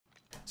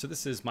So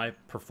this is my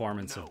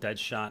performance of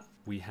Deadshot.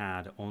 We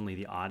had only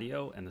the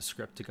audio and the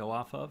script to go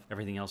off of.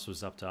 Everything else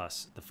was up to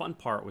us. The fun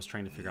part was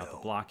trying to figure out the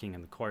blocking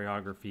and the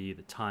choreography,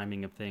 the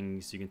timing of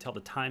things. You can tell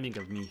the timing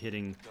of me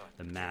hitting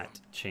the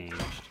mat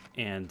changed.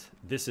 And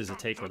this is a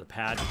take where the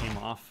pad came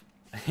off.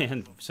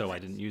 And so I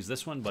didn't use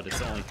this one, but it's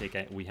the only take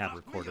we have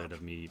recorded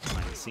of me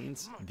behind the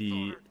scenes.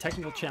 The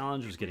technical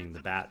challenge was getting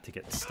the bat to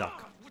get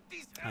stuck.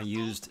 I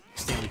used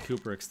Stanley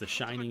Kubrick's The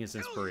Shining as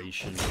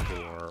inspiration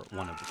for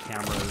one of the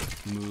camera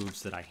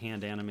moves that I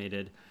hand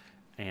animated,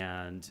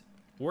 and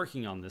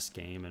working on this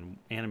game and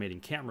animating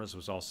cameras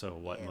was also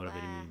what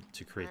motivated me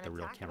to create the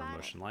Real Camera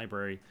Motion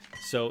library.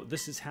 So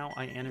this is how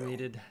I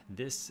animated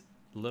this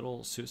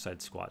little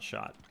Suicide Squad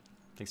shot.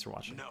 Thanks for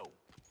watching. No.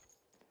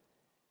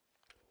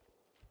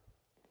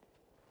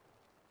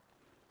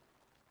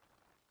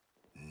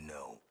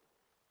 No.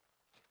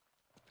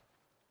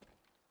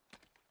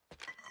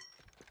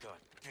 God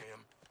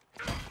damn.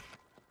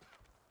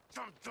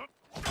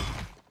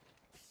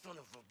 Son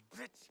of a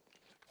bitch.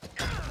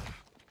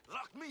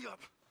 Lock me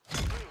up.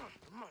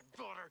 My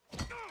daughter.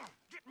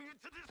 Get me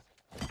into this.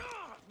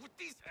 With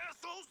these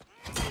assholes.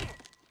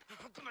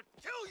 I'm gonna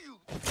kill you.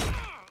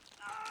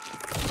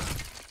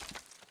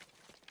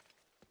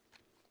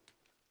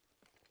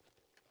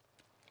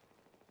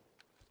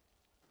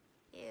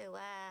 You,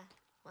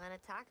 wanna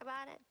talk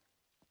about it?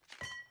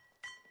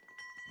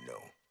 No.